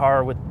about a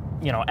car with,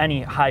 you know,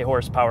 any high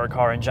horsepower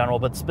car in general,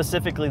 but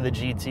specifically the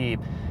GT,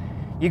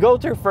 you go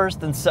through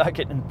first and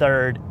second and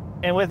third,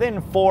 and within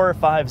 4 or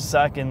 5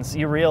 seconds,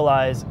 you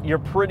realize you're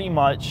pretty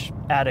much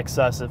at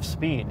excessive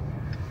speed.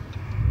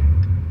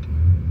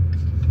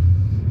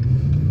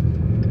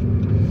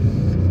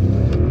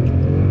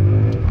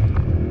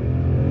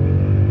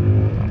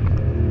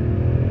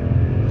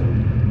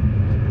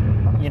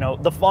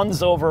 The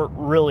fun's over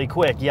really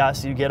quick.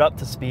 Yes, you get up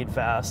to speed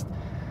fast,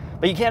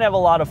 But you can't have a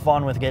lot of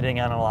fun with getting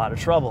in a lot of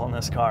trouble in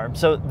this car.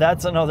 So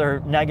that's another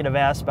negative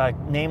aspect,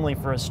 namely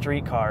for a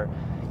street car.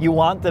 You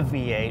want the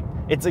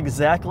V8. It's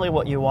exactly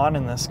what you want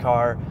in this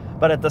car,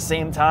 but at the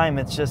same time,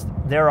 it's just,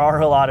 there are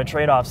a lot of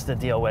trade-offs to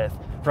deal with,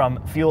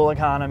 from fuel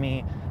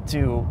economy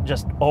to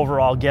just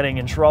overall getting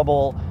in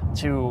trouble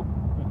to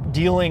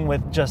dealing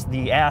with just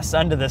the ass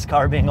end of this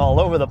car being all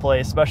over the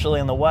place, especially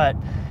in the wet.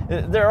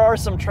 There are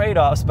some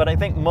trade-offs, but I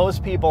think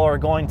most people are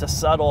going to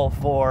settle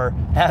for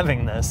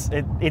having this.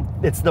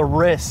 It's the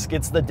risk,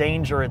 it's the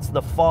danger, it's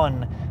the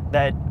fun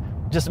that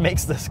just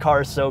makes this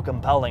car so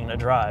compelling to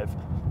drive.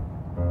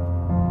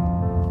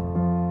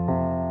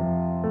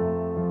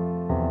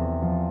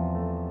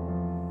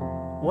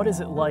 What is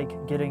it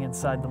like getting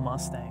inside the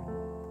Mustang?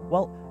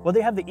 Well, whether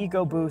you have the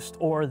EcoBoost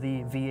or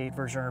the V8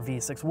 version or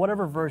V6,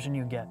 whatever version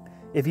you get,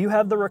 if you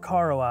have the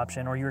Recaro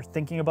option or you're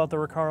thinking about the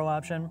Recaro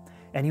option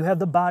and you have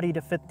the body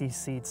to fit these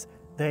seats,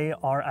 they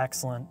are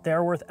excellent.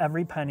 They're worth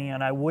every penny,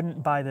 and I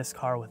wouldn't buy this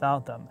car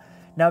without them.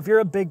 Now, if you're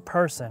a big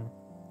person,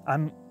 I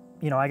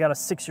got a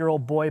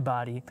 6-year-old boy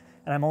body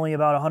and I'm only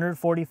about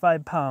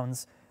 145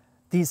 pounds,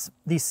 these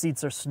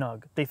seats are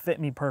snug. They fit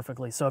me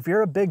perfectly. So if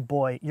you're a big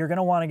boy, you're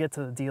gonna wanna get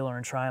to the dealer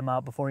and try them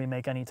out before you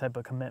make any type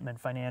of commitment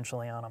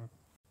financially on them.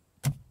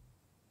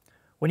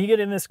 When you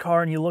get in this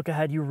car and you look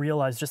ahead, you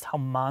realize just how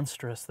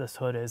monstrous this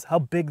hood is, how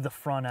big the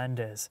front end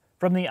is.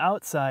 From the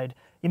outside,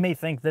 you may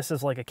think this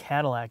is like a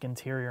Cadillac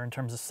interior in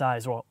terms of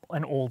size, or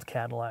an old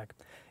Cadillac.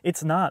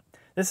 It's not.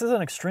 This is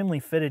an extremely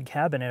fitted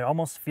cabin. It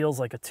almost feels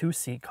like a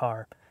 2-seat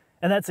car.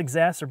 And that's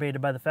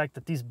exacerbated by the fact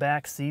that these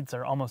back seats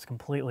are almost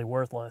completely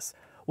worthless.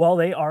 While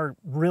they are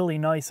really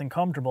nice and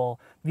comfortable,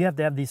 you have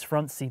to have these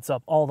front seats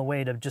up all the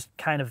way to just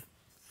kind of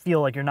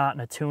feel like you're not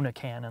in a tuna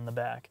can in the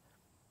back.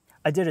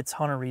 I did a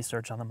ton of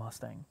research on the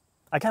Mustang.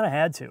 I kind of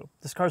had to.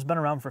 This car's been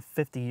around for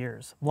 50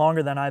 years,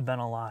 longer than I've been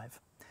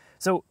alive.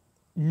 So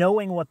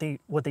knowing what they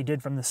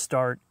did from the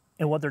start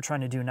and what they're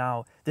trying to do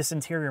now, this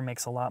interior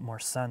makes a lot more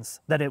sense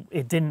that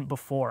it didn't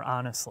before,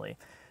 honestly.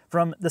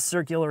 From the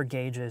circular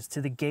gauges to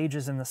the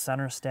gauges in the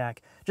center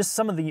stack, just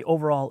some of the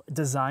overall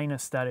design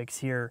aesthetics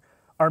here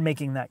are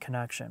making that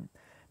connection.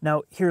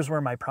 Now, here's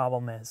where my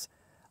problem is.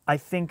 I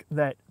think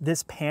that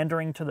this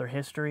pandering to their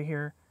history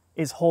here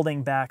is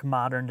holding back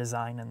modern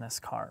design in this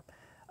car.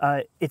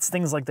 It's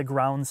things like the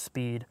ground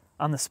speed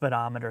on the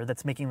speedometer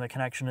that's making the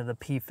connection to the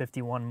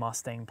P51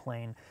 Mustang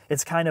plane.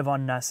 It's kind of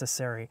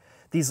unnecessary.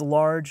 These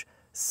large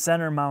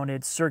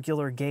center-mounted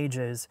circular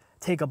gauges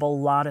take up a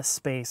lot of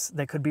space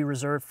that could be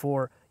reserved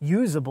for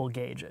usable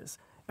gauges.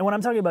 And when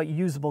I'm talking about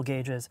usable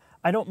gauges,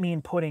 I don't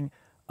mean putting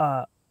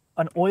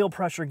an oil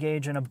pressure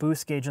gauge and a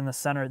boost gauge in the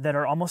center that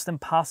are almost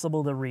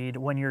impossible to read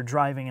when you're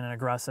driving in an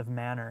aggressive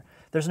manner.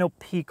 There's no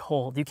peak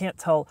hold. You can't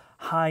tell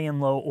high and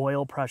low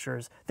oil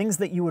pressures, things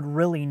that you would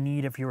really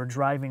need if you were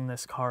driving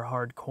this car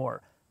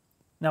hardcore.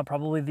 Now,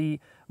 probably the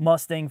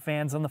Mustang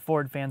fans and the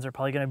Ford fans are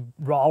probably going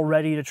to all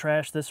ready to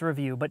trash this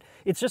review, but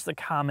it's just a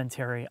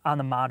commentary on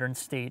the modern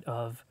state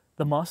of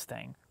the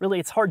Mustang. Really,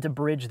 it's hard to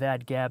bridge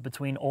that gap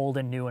between old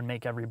and new and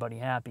make everybody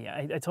happy.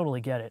 I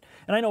totally get it.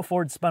 And I know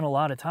Ford spent a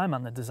lot of time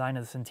on the design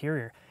of this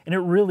interior, and it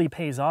really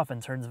pays off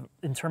in terms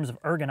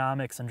of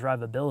ergonomics and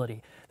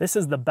drivability. This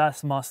is the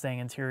best Mustang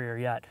interior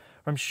yet.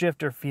 From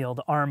shifter feel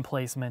to arm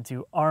placement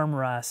to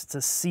armrests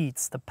to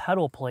seats to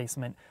pedal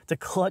placement to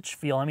clutch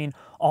feel. I mean,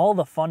 all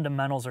the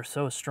fundamentals are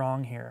so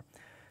strong here.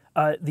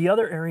 The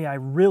other area I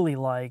really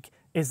like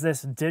is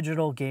this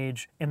digital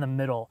gauge in the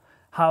middle.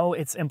 How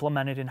it's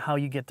implemented and how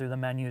you get through the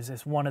menus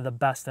is one of the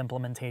best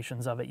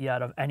implementations of it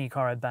yet of any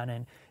car I've been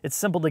in. It's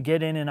simple to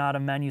get in and out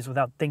of menus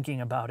without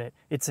thinking about it.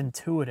 It's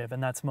intuitive,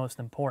 and that's most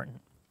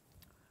important.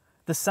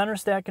 The center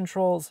stack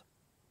controls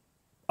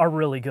are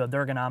really good. The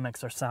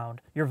ergonomics are sound.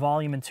 Your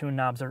volume and tune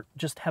knobs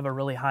just have a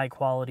really high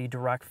quality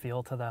direct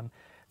feel to them.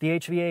 The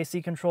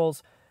HVAC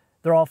controls,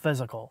 they're all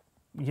physical.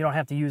 You don't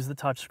have to use the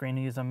touchscreen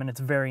to use them, and it's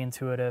very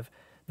intuitive.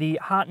 The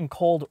hot and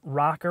cold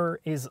rocker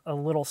is a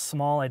little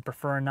small. I'd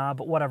prefer a knob,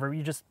 but whatever.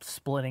 You're just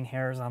splitting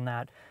hairs on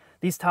that.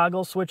 These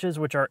toggle switches,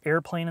 which are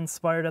airplane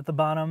inspired at the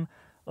bottom,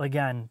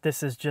 again,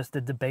 this is just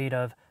a debate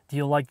of, do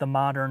you like the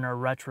modern or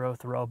retro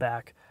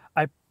throwback?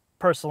 I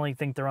personally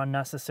think they're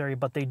unnecessary,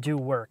 but they do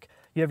work.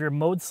 You have your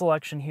mode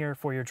selection here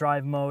for your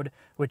drive mode,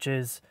 which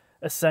is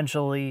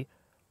essentially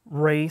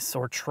race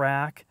or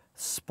track,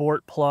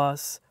 sport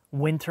plus,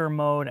 winter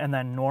mode, and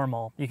then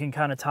normal. You can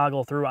kind of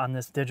toggle through on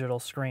this digital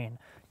screen.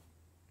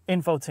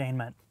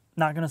 Infotainment.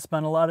 Not going to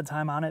spend a lot of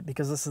time on it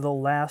because this is the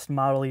last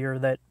model year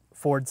that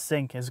Ford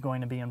Sync is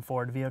going to be in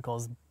Ford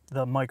vehicles,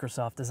 the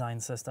Microsoft design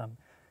system.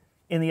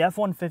 In the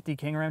F-150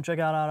 King Ranch I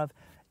got out of,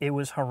 it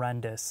was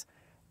horrendous.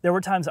 There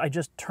were times I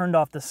just turned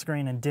off the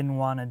screen and didn't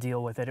want to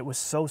deal with it. It was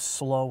so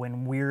slow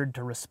and weird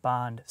to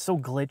respond, so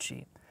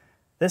glitchy.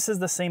 This is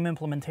the same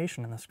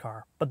implementation in this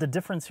car, but the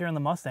difference here in the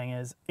Mustang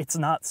is it's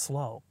not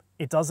slow.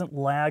 It doesn't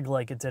lag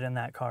like it did in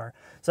that car.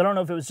 So I don't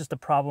know if it was just a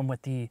problem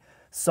with the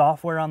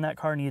software on that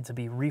car needed to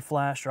be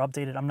reflashed or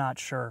updated. I'm not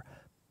sure.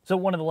 So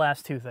one of the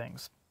last two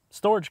things,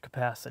 storage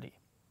capacity.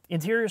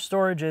 Interior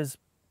storage is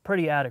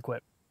pretty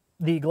adequate.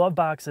 The glove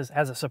box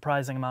has a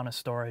surprising amount of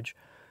storage,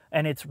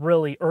 and it's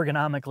really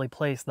ergonomically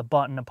placed, the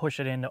button to push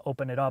it in to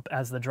open it up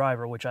as the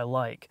driver, which I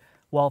like.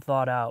 Well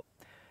thought out.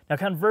 Now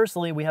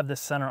conversely, we have this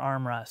center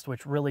armrest,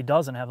 which really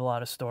doesn't have a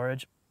lot of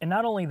storage. And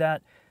not only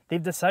that,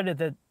 they've decided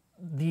that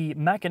the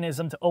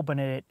mechanism to open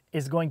it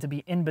is going to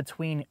be in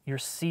between your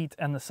seat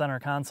and the center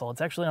console. It's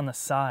actually on the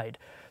side.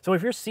 So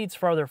if your seat's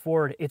farther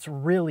forward, it's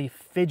really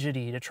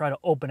fidgety to try to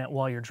open it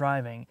while you're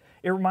driving.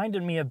 It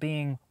reminded me of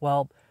being,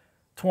 well,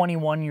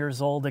 21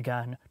 years old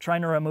again,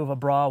 trying to remove a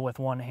bra with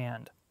one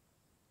hand.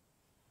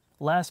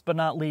 Last but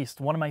not least,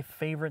 one of my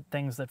favorite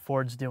things that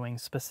Ford's doing,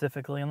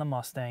 specifically on the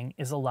Mustang,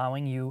 is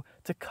allowing you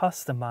to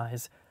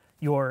customize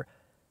your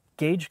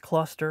gauge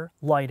cluster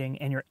lighting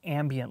and your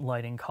ambient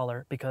lighting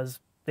color, because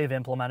they've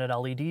implemented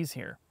LEDs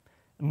here.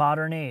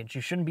 Modern age, you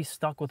shouldn't be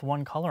stuck with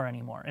one color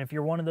anymore. If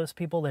you're one of those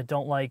people that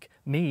don't like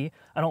me,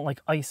 I don't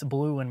like ice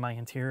blue in my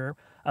interior.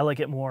 I like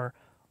it more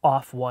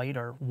off-white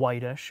or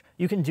whitish.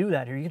 You can do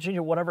that here. You can change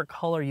it whatever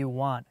color you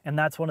want, and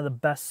that's one of the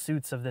best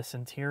suits of this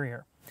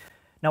interior.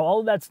 Now, all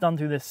of that's done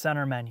through this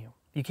center menu.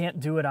 You can't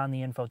do it on the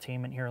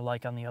infotainment here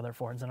like on the other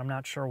Fords, and I'm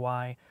not sure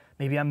why.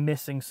 Maybe I'm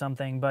missing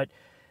something, but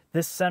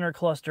this center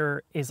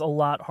cluster is a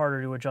lot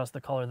harder to adjust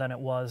the color than it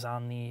was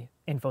on the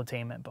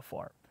infotainment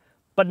before.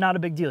 But not a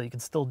big deal, you can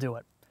still do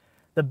it.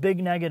 The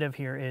big negative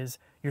here is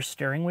your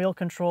steering wheel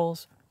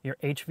controls, your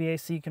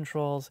HVAC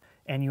controls,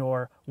 and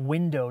your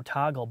window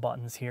toggle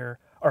buttons here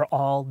are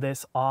all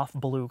this off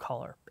blue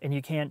color, and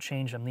you can't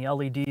change them. The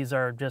LEDs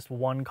are just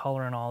one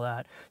color and all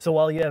that. So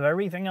while you have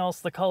everything else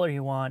the color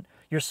you want,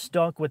 you're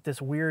stuck with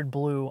this weird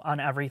blue on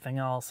everything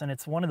else, and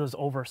it's one of those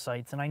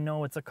oversights, and I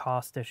know it's a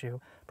cost issue,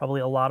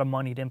 probably a lot of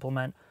money to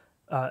implement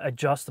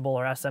adjustable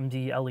or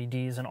SMD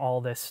LEDs and all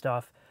this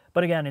stuff.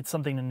 But again, it's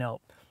something to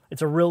note.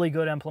 It's a really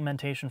good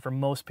implementation for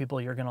most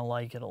people. You're gonna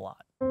like it a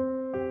lot.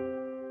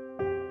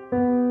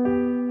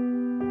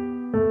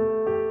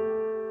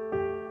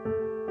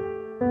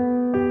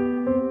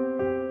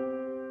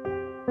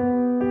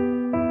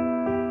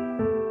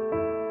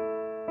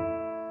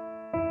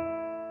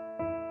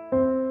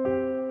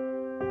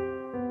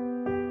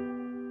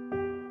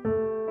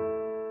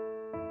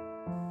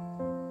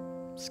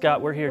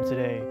 Scott, we're here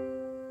today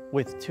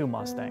with two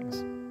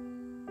Mustangs.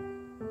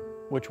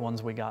 Which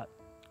ones we got?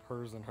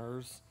 Hers and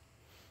hers.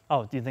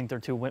 Oh, do you think they're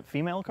two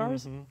female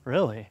cars? Mm-hmm.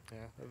 Really? Yeah,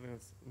 I think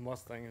it's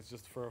Mustang is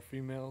just for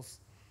females.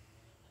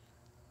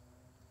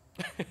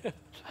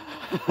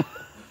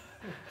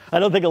 I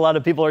don't think a lot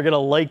of people are gonna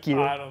like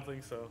you. I don't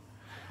think so.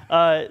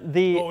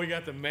 Well, we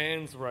got the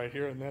man's right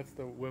here, and that's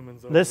the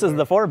women's over this there. is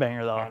the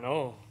four-banger, though. I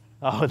know.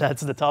 Oh,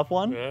 that's the tough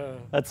one? Yeah.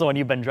 That's the one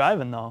you've been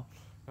driving, though.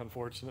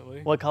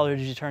 Unfortunately. What color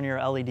did you turn your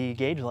LED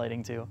gauge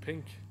lighting to?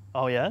 Pink.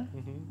 Oh, yeah?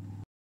 Mm-hmm.